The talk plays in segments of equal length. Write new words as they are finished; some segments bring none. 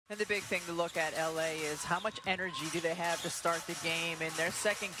And the big thing to look at, LA, is how much energy do they have to start the game. In their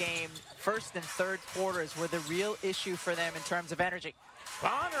second game, first and third quarters were the real issue for them in terms of energy.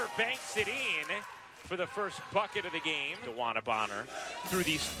 Bonner banks it in for the first bucket of the game. DeWanna Bonner through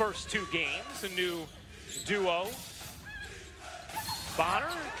these first two games, a new duo.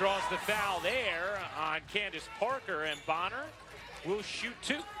 Bonner draws the foul there on Candace Parker, and Bonner will shoot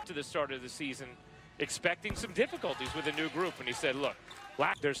two. To the start of the season, expecting some difficulties with a new group, and he said, look,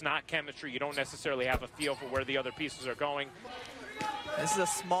 there's not chemistry. You don't necessarily have a feel for where the other pieces are going. This is a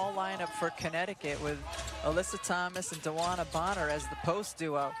small lineup for Connecticut with Alyssa Thomas and DeWanna Bonner as the post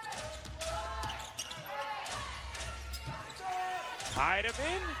duo.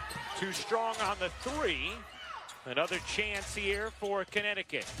 Heidemann, too strong on the three. Another chance here for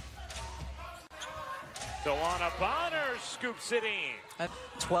Connecticut. DeWanna Bonner scoops it in.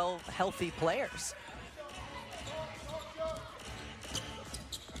 12 healthy players.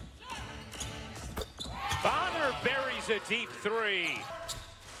 Bonner buries a deep three.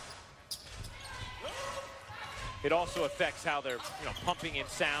 It also affects how they're, pumping in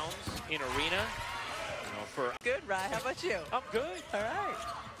sounds in arena. For good, Rye. How about you? I'm good. All right.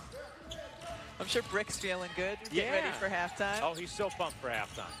 I'm sure Brick's feeling good. Getting ready for halftime. Oh, he's so pumped for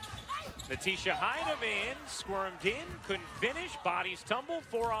halftime. Natisha Heidemann squirmed in, couldn't finish. Bodies tumble,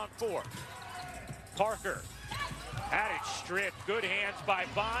 4-on-4. Parker had it stripped. Good hands by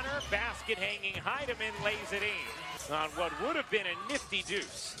Bonner. Basket hanging. Heidemann lays it in on what would have been a nifty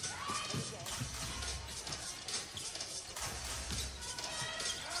deuce.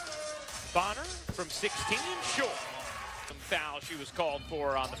 Bonner from 16 short. Some foul she was called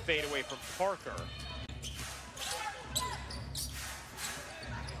for on the fadeaway from Parker.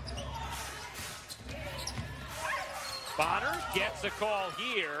 Bonner gets a call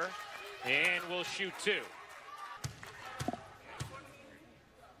here and will shoot two.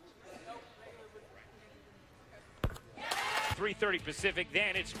 3:30 Pacific.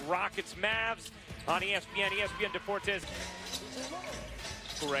 Then it's Rockets Mavs on ESPN. ESPN Deportes.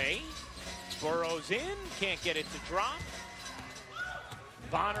 Gray burrows in, can't get it to drop.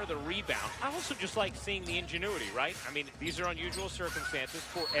 Bonner the rebound. I also just like seeing the ingenuity, right? I mean, these are unusual circumstances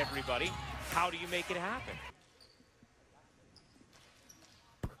for everybody. How do you make it happen?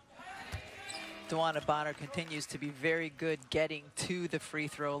 DeWanna Bonner continues to be very good getting to the free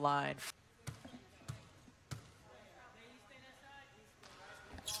throw line.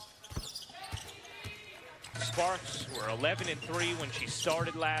 Sparks were 11-3 when she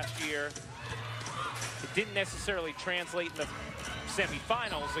started last year. It didn't necessarily translate in the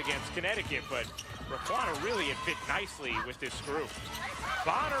semifinals against Connecticut, but Raquana really had fit nicely with this group.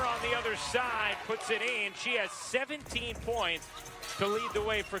 Bonner on the other side puts it in. She has 17 points to lead the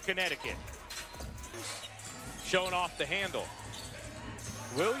way for Connecticut. Showing off the handle.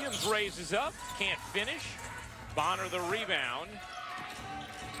 Williams raises up, can't finish. Bonner the rebound.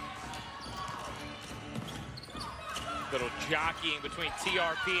 Little jockeying between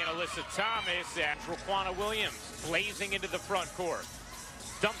TRP and Alyssa Thomas, and Raquana Williams blazing into the front court.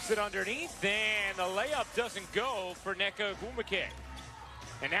 Dumps it underneath, and the layup doesn't go for Nneka Ogwumike.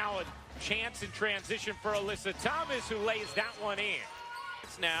 And now a chance in transition for Alyssa Thomas, who lays that one in.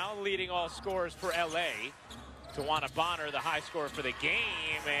 It's now leading all scorers for LA. DeWanna Bonner, the high scorer for the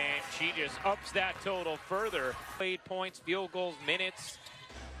game, and she just ups that total further. 8 points, field goals, minutes.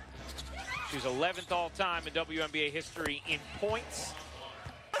 She's 11th all-time in WNBA history in points.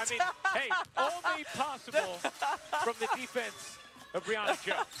 I mean, hey, all made possible from the defense of Brianna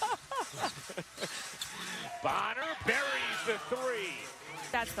Jones. Bonner buries the three.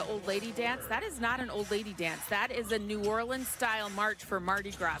 That's the old lady dance. That is not an old lady dance. That is a New Orleans-style march for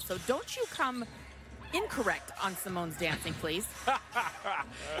Mardi Gras. So don't you come incorrect on Simone's dancing, please.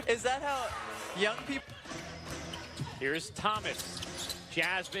 Is that how young people... Here's Thomas.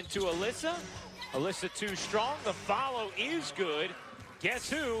 Jasmine to Alyssa. Alyssa too strong. The follow is good. Guess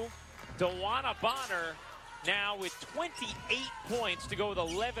who? DeWanna Bonner now with 28 points to go with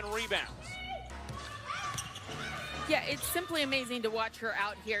 11 rebounds. Yeah, it's simply amazing to watch her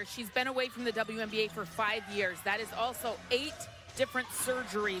out here. She's been away from the WNBA for 5 years. That is also 8 different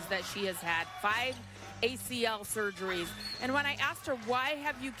surgeries that she has had. 5 ACL surgeries. And when I asked her, why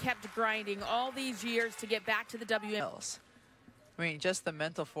have you kept grinding all these years to get back to the WNBA? I mean, just the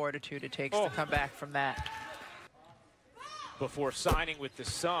mental fortitude it takes to come back from that. Before signing with the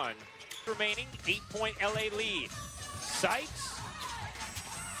Sun. Remaining 8-point LA lead. Sykes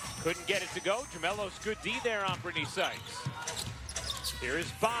couldn't get it to go. Jamello's good D there on Brittany Sykes. Here is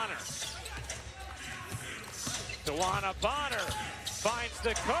Bonner. DeWanna Bonner finds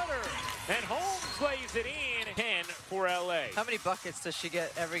the cutter, and Holmes lays it in, 10 for LA. How many buckets does she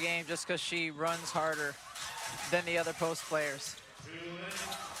get every game just because she runs harder than the other post players?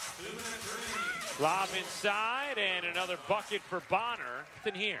 Lob inside, and another bucket for Bonner.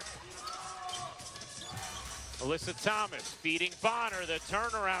 Nothing here. Alyssa Thomas feeding Bonner. The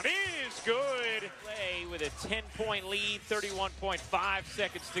turnaround is good. Play with a 10-point lead, 31.5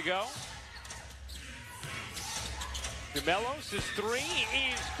 seconds to go. Gemelos' three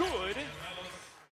is good.